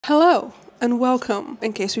Hello and welcome.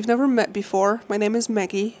 In case we've never met before, my name is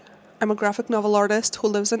Meggie. I'm a graphic novel artist who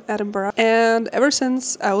lives in Edinburgh, and ever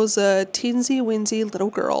since I was a teensy-weensy little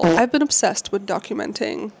girl, I've been obsessed with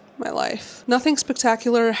documenting my life. Nothing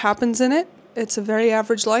spectacular happens in it. It's a very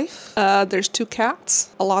average life. There's 2 cats,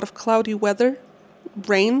 a lot of cloudy weather,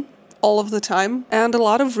 rain all of the time, and a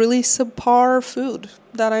lot of really subpar food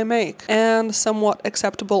that I make, and somewhat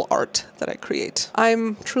acceptable art that I create.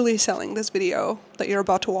 I'm truly selling this video that you're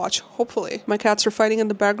about to watch, hopefully. My cats are fighting in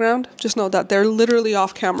the background. Just know that they're literally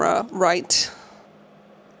off camera right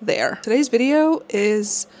there. Today's video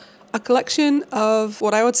is a collection of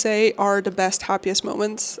what I would say are the best, happiest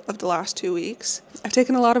moments of the last 2 weeks. I've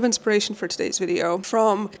taken a lot of inspiration for today's video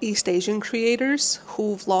from East Asian creators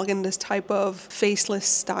who vlog in this type of faceless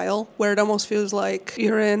style, where it almost feels like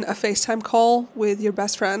you're in a FaceTime call with your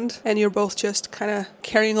best friend and you're both just kind of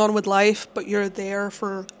carrying on with life, but you're there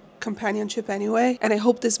for companionship anyway, and I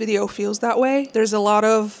hope this video feels that way. There's a lot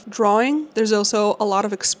of drawing. There's also a lot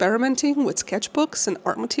of experimenting with sketchbooks and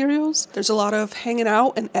art materials. There's a lot of hanging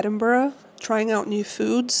out in Edinburgh, trying out new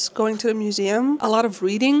foods, going to the museum, a lot of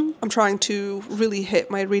reading. I'm trying to really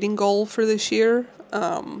hit my reading goal for this year,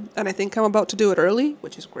 and I think I'm about to do it early,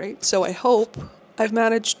 which is great. So I hope I've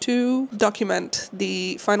managed to document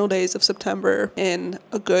the final days of September in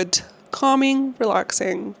a good, calming,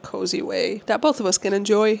 relaxing, cozy way that both of us can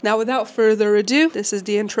enjoy. Now, without further ado, this is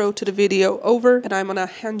the intro to the video over, and I'm gonna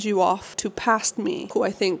hand you off to past me, who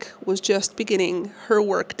I think was just beginning her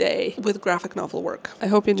work day with graphic novel work. I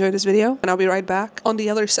hope you enjoyed this video, and I'll be right back on the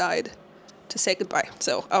other side to say goodbye.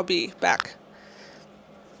 So I'll be back.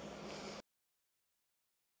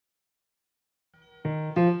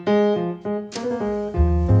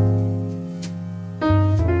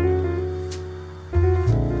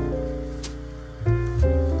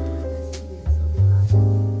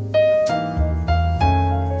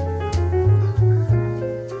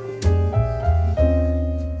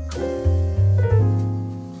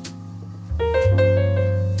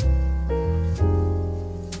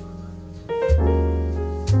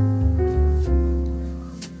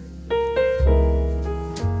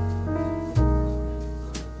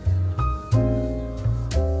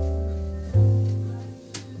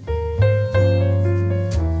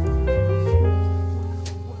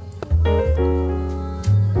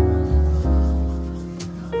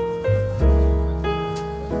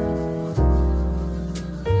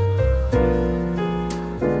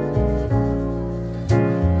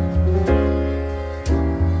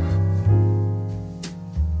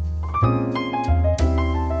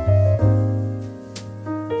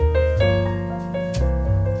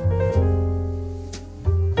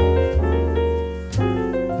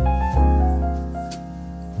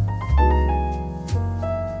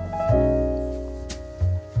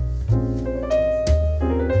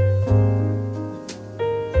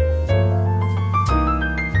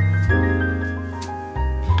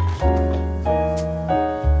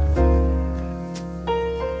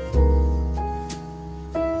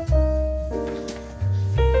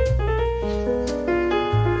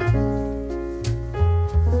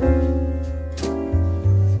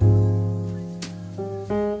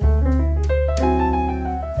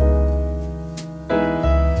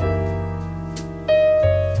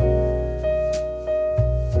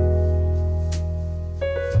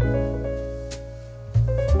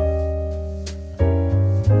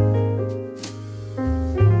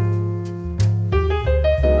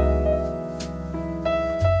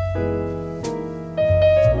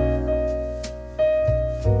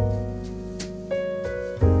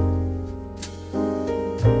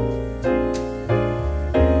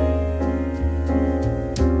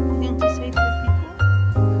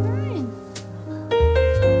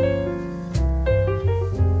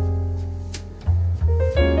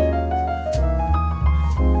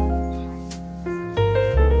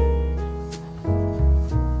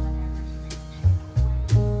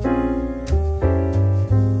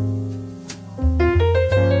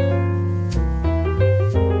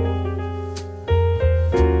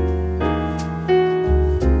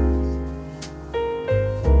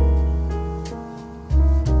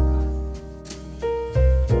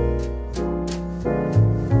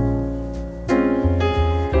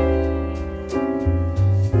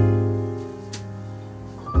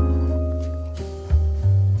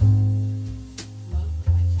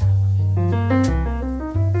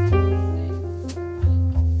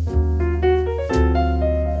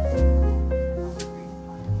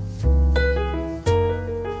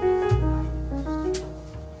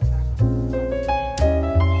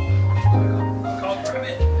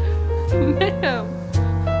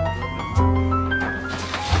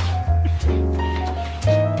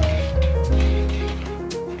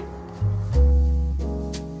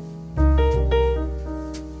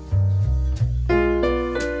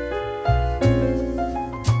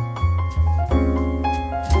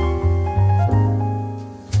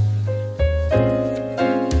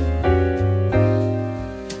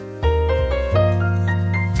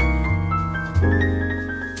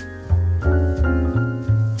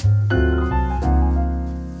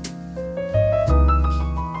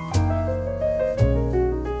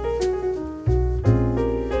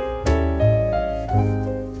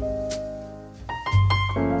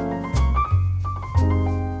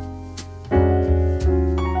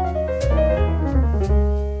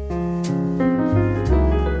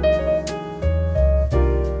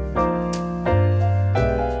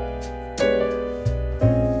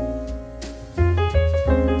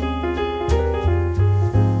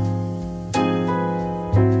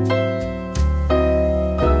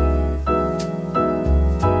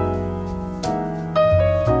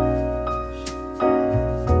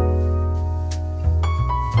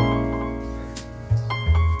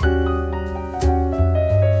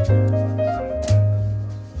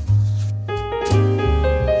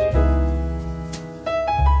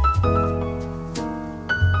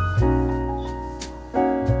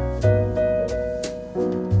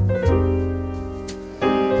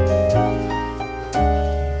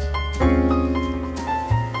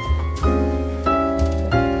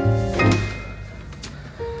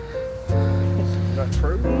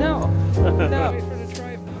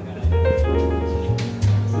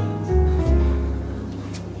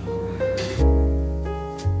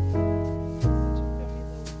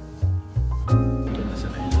 Oh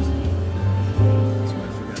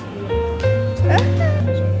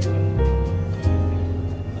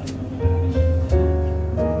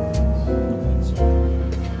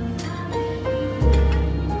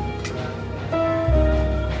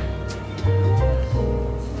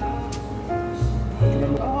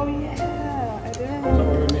yeah, I didn't. So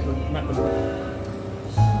we met them.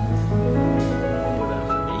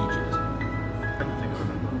 Ages. I don't think I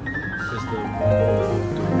remember. Because the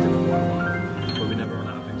but we never ran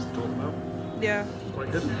out of things to talk about. Yeah. Which was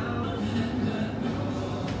quite good.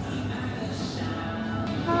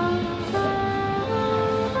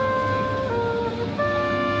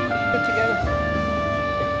 Put together.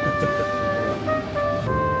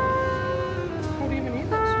 How do you even eat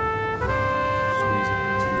this? Squeeze it.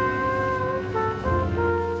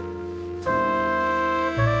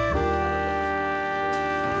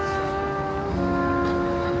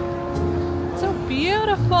 So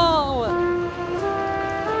beautiful!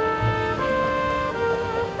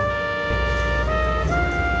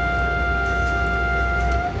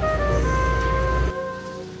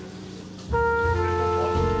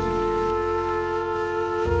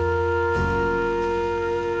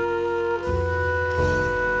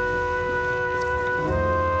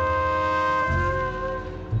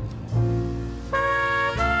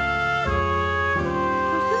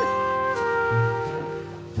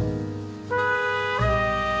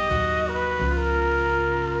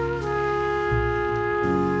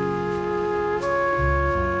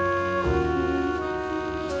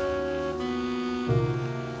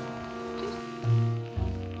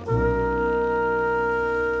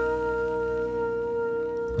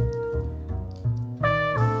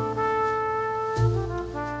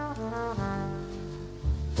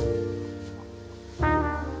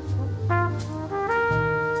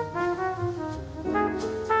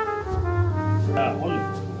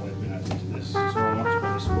 Wonderful way of being added to this. So I want to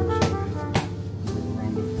put this more so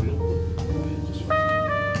around the wheel.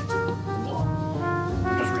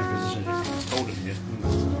 Just revisited it. It's cold in here.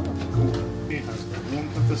 Cool. It has the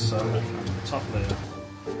warmth of the sun and the top layer.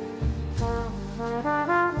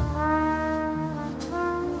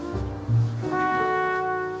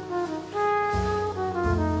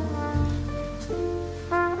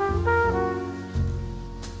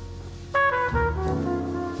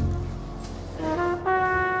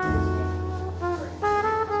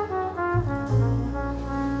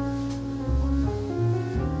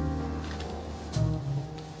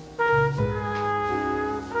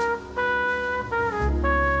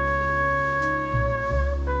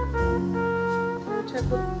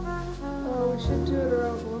 Oh, we should do it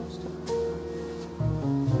around lunchtime.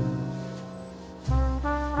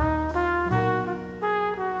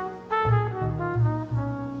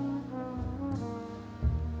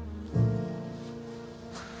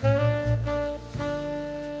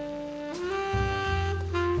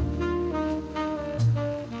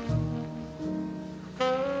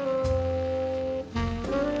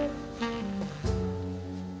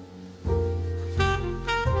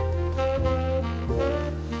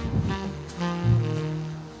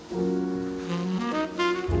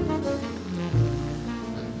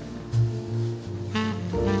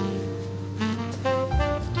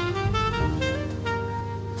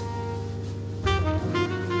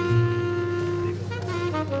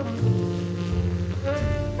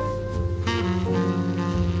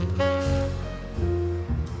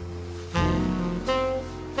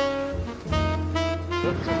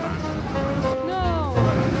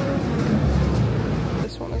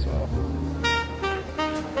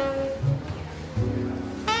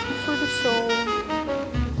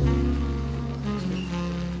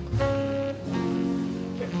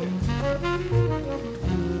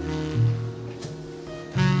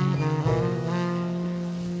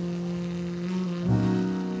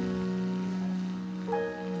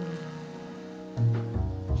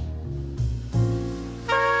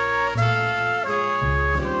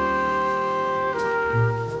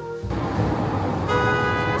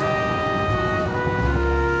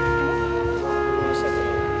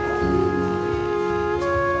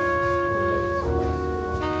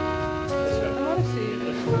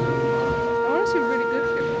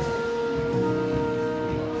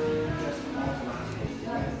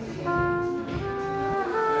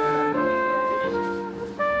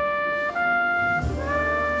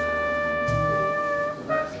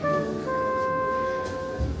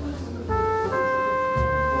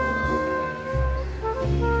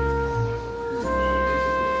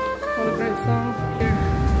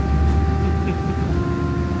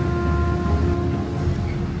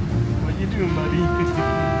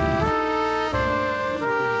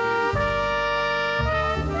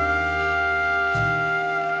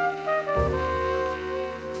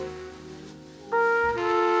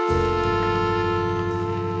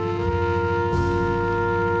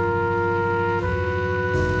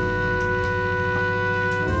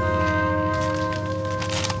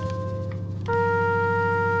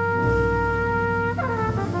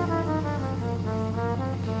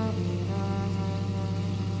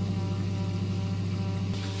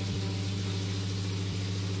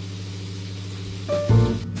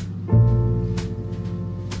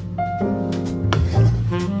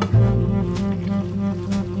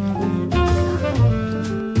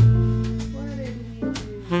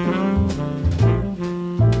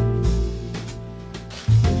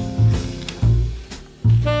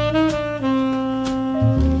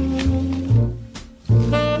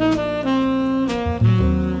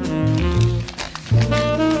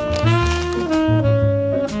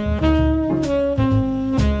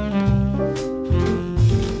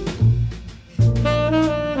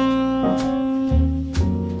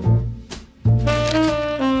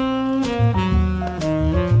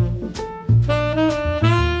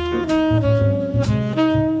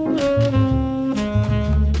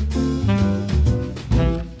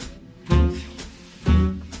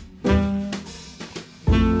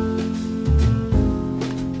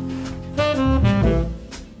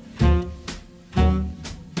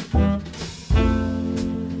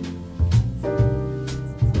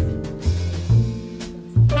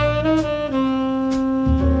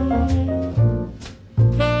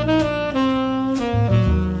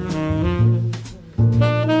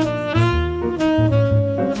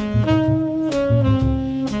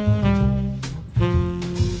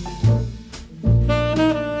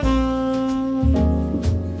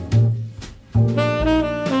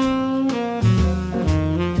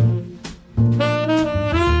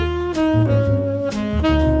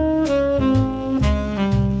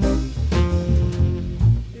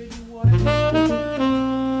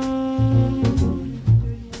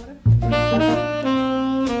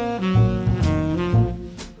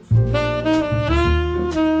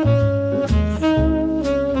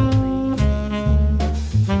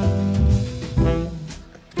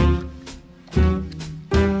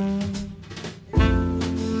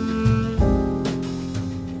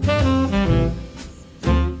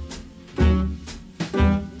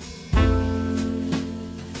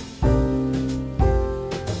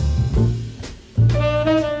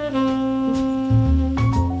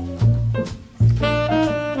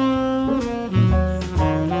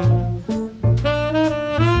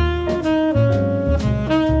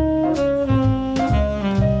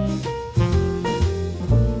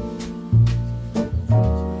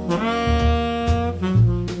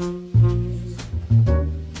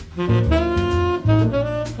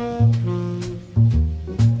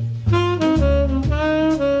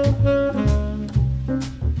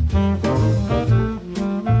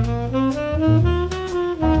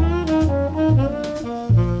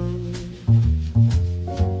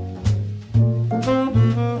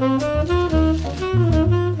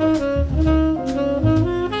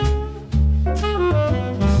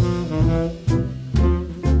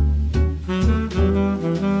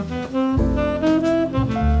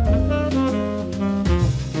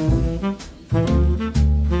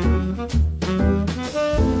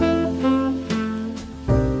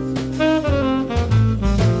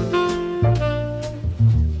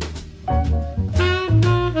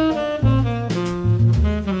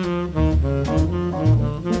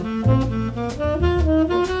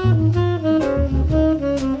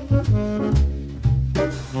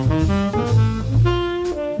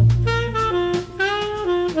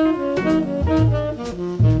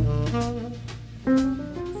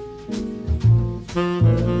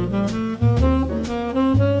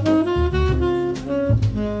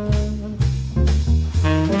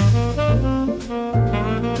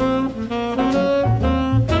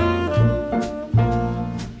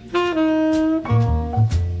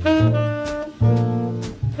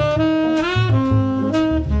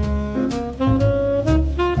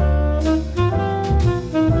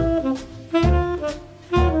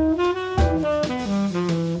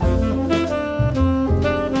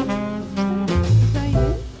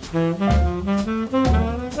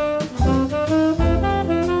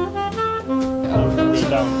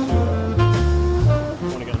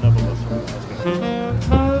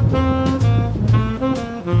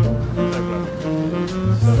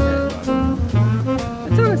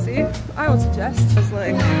 is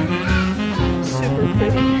like super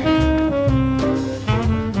pretty.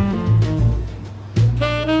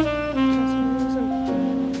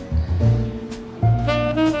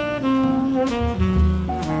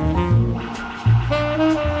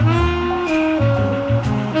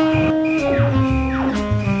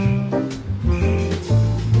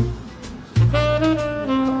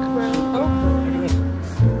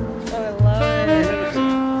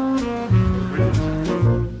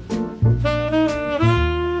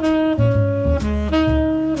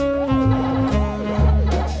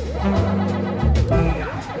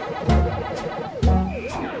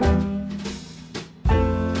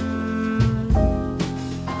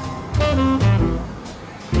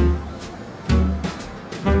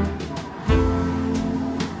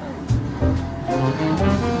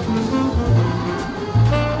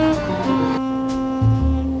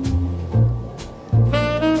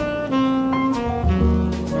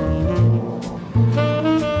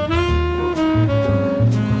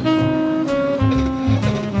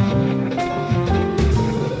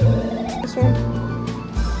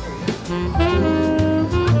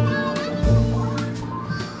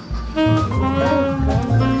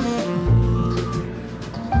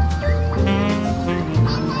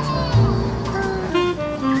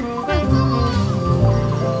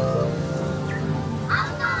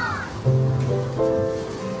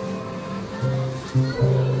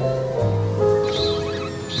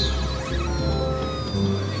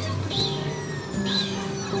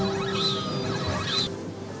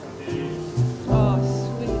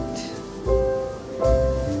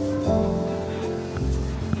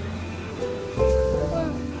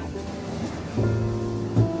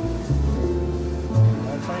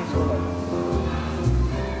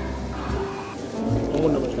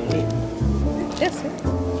 Yes.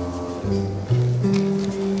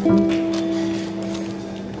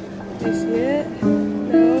 Do you see it?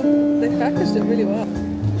 No? They packaged it really well.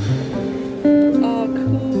 Oh,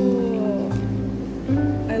 cool.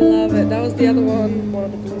 I love it. That was the other one. One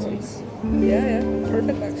of the blue ones. Yeah, yeah.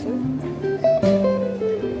 Perfect, actually.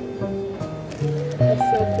 That's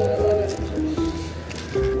so cool. I love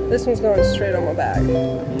it. This one's going straight on my bag.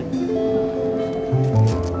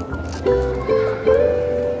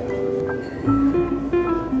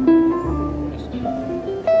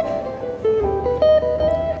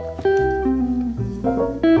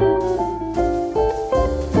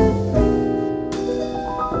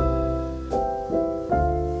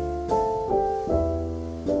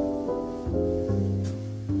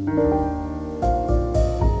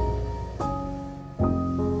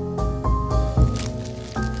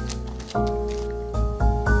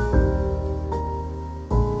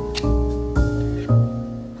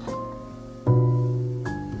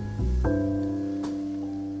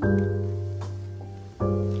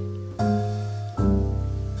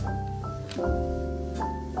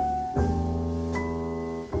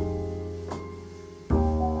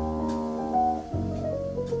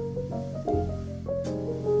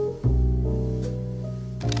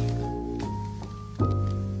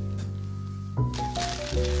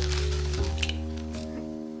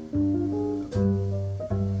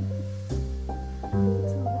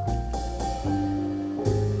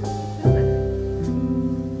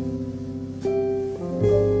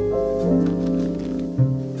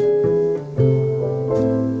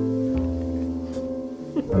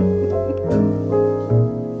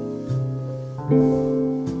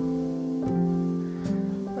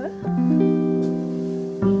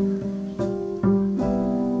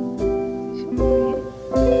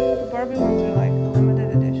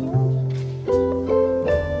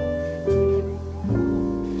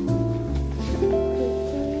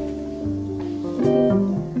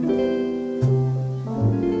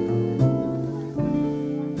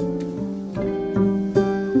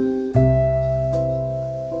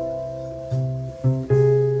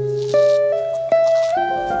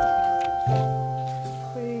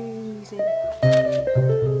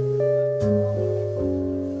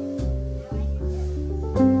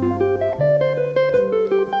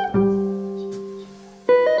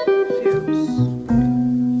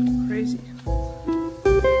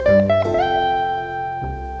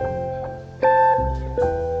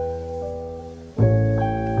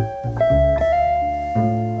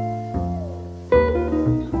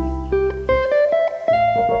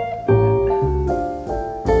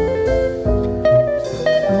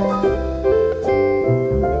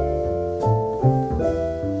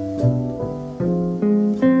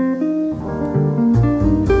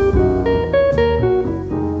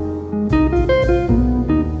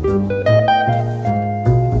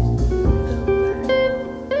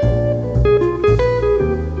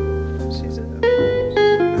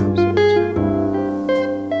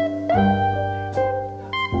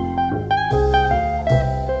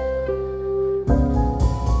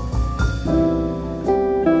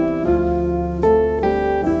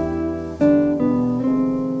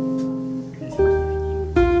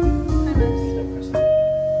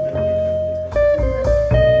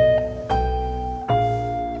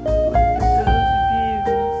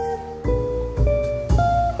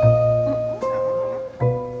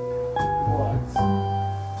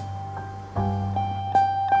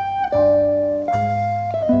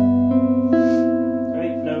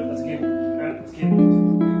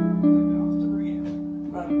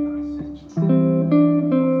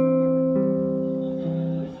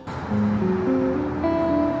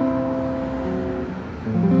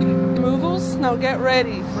 now get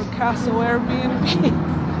ready for Castle Airbnb.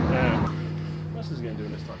 Yeah. What else is he going to do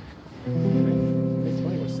this time? It's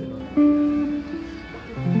funny what's sitting on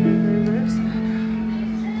Very sad.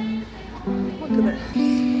 Look at this.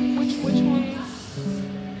 Which one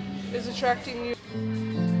is attracting you?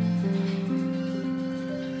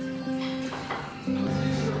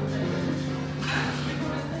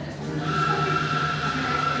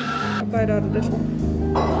 A bite out of this one.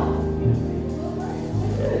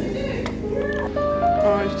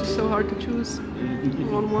 Oh, it's just so hard to choose. I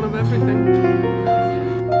want one of everything.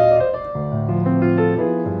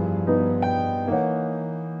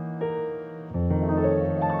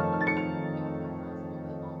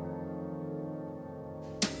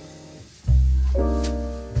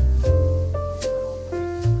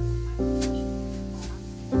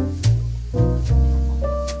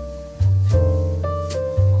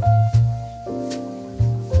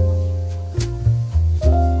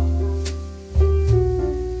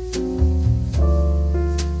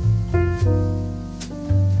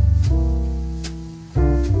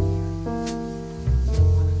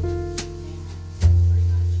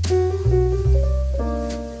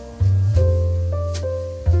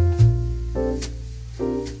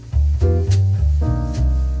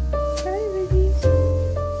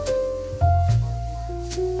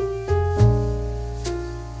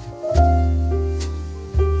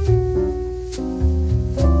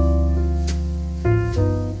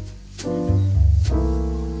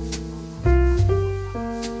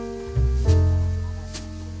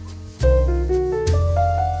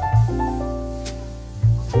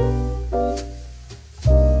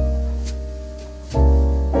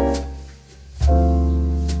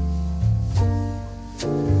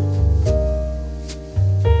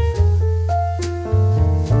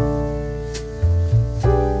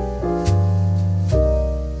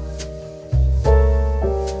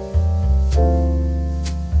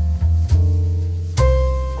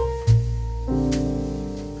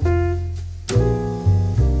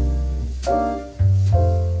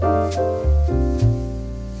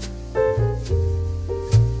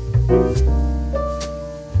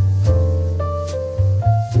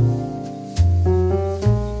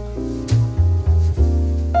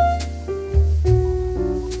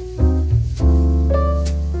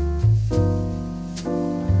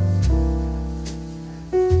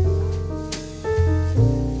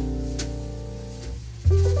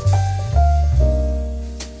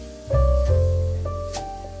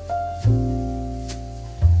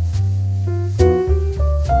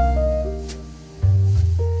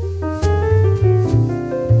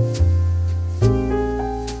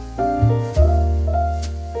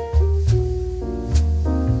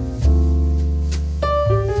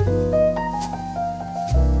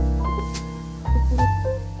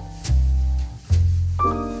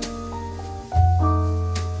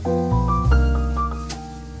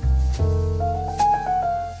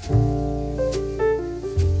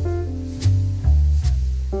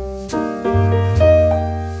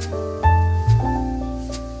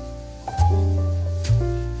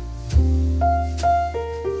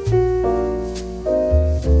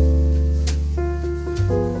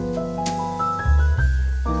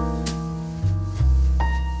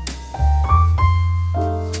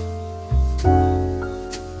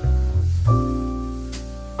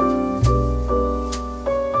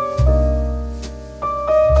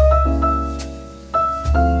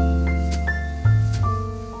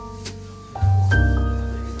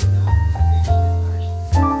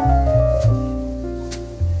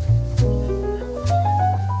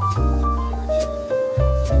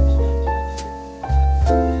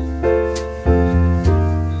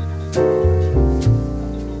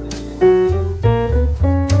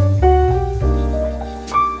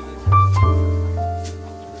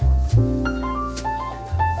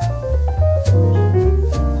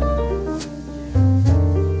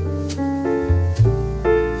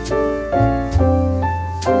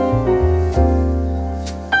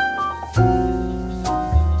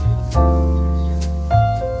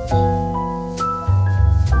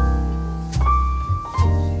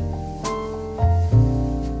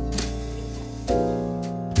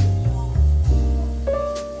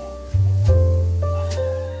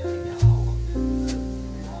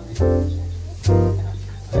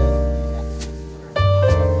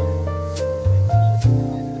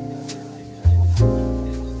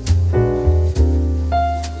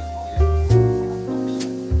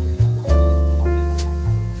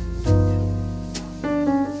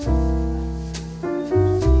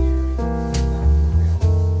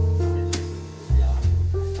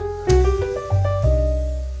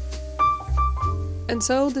 And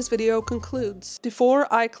so this video concludes. Before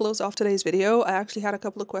I close off today's video, I actually had a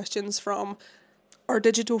couple of questions from our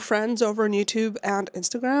digital friends over on YouTube and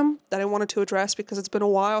Instagram that I wanted to address because it's been a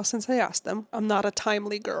while since I asked them. I'm not a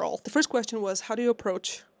timely girl. The first question was, how do you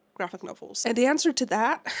approach graphic novels? And the answer to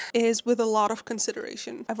that is with a lot of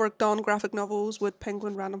consideration. I've worked on graphic novels with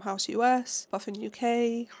Penguin Random House US, Puffin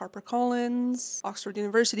UK, HarperCollins, Oxford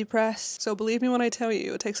University Press. So believe me when I tell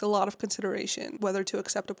you, it takes a lot of consideration whether to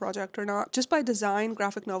accept a project or not. Just by design,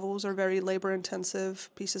 graphic novels are very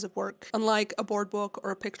labor-intensive pieces of work. Unlike a board book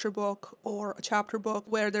or a picture book or a chapter book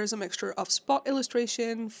where there's a mixture of spot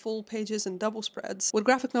illustration, full pages, and double spreads. With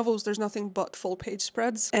graphic novels, there's nothing but full page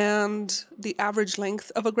spreads, and the average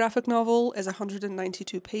length of a graphic novel is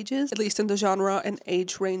 192 pages, at least in the genre and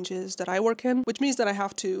age ranges that I work in, which means that I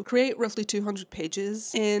have to create roughly 200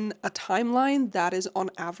 pages in a timeline that is on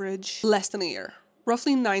average less than a year.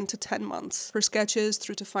 Roughly 9 to 10 months for sketches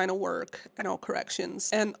through to final work and all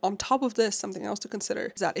corrections. And on top of this, something else to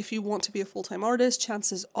consider is that if you want to be a full-time artist,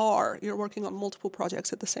 chances are you're working on multiple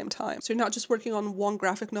projects at the same time. So you're not just working on one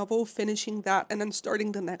graphic novel, finishing that, and then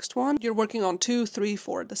starting the next one. You're working on 2, 3,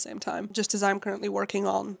 4 at the same time. Just as I'm currently working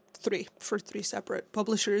on 3 for 3 separate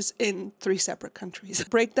publishers in 3 separate countries.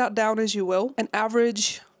 Break that down as you will. An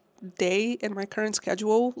average day in my current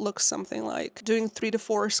schedule looks something like doing 3 to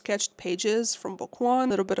 4 sketched pages from book 1,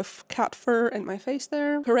 a little bit of cat fur in my face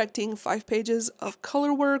there, correcting 5 pages of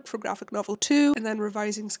color work for graphic novel 2, and then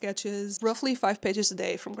revising sketches roughly 5 pages a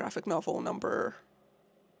day from graphic novel number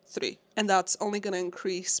 3. And that's only going to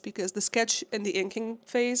increase because the sketch and the inking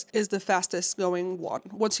phase is the fastest going one.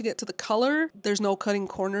 Once you get to the color, there's no cutting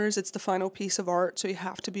corners. It's the final piece of art. So you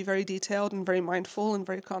have to be very detailed and very mindful and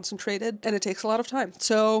very concentrated. And it takes a lot of time.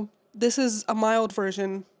 So this is a mild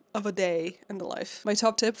version of a day in the life. My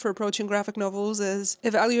top tip for approaching graphic novels is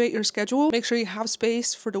evaluate your schedule. Make sure you have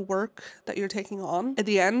space for the work that you're taking on. At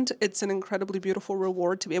the end, it's an incredibly beautiful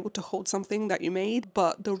reward to be able to hold something that you made,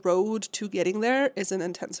 but the road to getting there is an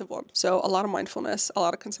intensive one. So a lot of mindfulness, a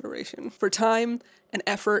lot of consideration for time and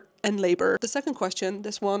effort and labor. The second question,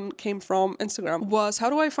 this one came from Instagram, was how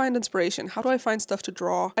do I find inspiration? How do I find stuff to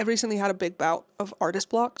draw? I've recently had a big bout of artist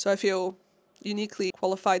block, so I feel uniquely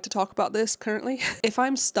qualified to talk about this currently. If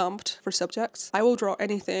I'm stumped for subjects, I will draw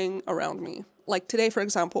anything around me. Like today, for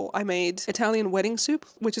example, I made Italian wedding soup,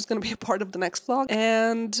 which is going to be a part of the next vlog.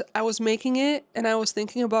 And I was making it and I was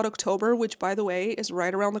thinking about October, which by the way is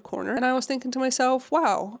right around the corner. And I was thinking to myself,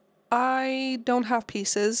 wow, I don't have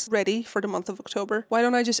pieces ready for the month of October. Why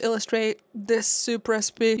don't I just illustrate this soup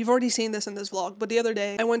recipe? You've already seen this in this vlog, but the other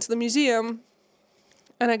day I went to the museum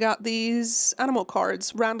and I got these animal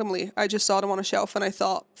cards randomly. I just saw them on a shelf and I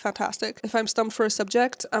thought, fantastic. If I'm stumped for a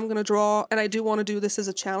subject, I'm gonna draw, and I do want to do this as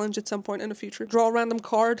a challenge at some point in the future. Draw a random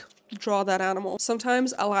card, draw that animal.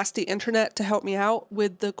 Sometimes I'll ask the internet to help me out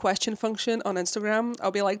with the question function on Instagram.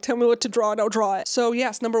 I'll be like, tell me what to draw and I'll draw it. So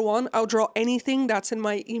yes, number 1, I'll draw anything that's in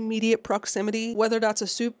my immediate proximity, whether that's a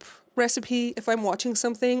soup recipe. If I'm watching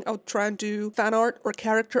something, I'll try and do fan art or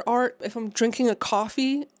character art. If I'm drinking a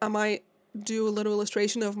coffee, I might do a little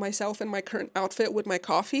illustration of myself in my current outfit with my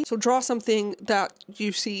coffee. So draw something that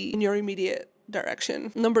you see in your immediate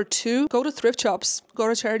direction. Number 2, go to thrift shops, go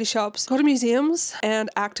to charity shops, go to museums, and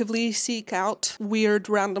actively seek out weird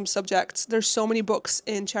random subjects. There's so many books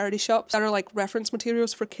in charity shops that are like reference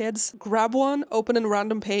materials for kids. Grab one, open a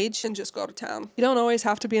random page, and just go to town. You don't always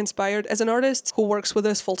have to be inspired. As an artist who works with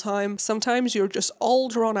this full time, sometimes you're just all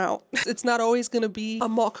drawn out. It's not always going to be a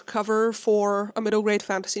mock cover for a middle grade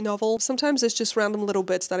fantasy novel. Sometimes it's just random little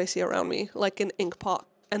bits that I see around me, like an ink pot.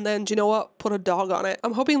 And then, do you know what? Put a dog on it.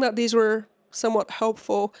 I'm hoping that these were somewhat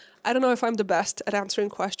helpful. I don't know if I'm the best at answering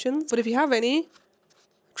questions, but if you have any,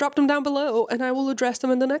 drop them down below and I will address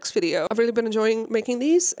them in the next video. I've really been enjoying making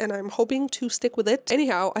these and I'm hoping to stick with it.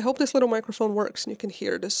 Anyhow, I hope this little microphone works and you can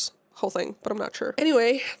hear this whole thing, but I'm not sure.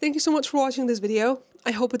 Anyway, thank you so much for watching this video.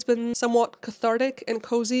 I hope it's been somewhat cathartic and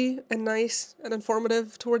cozy and nice and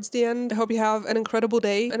informative towards the end. I hope you have an incredible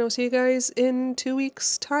day and I'll see you guys in 2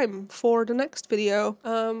 weeks time for the next video.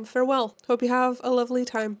 Farewell. Hope you have a lovely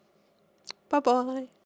time. Bye-bye.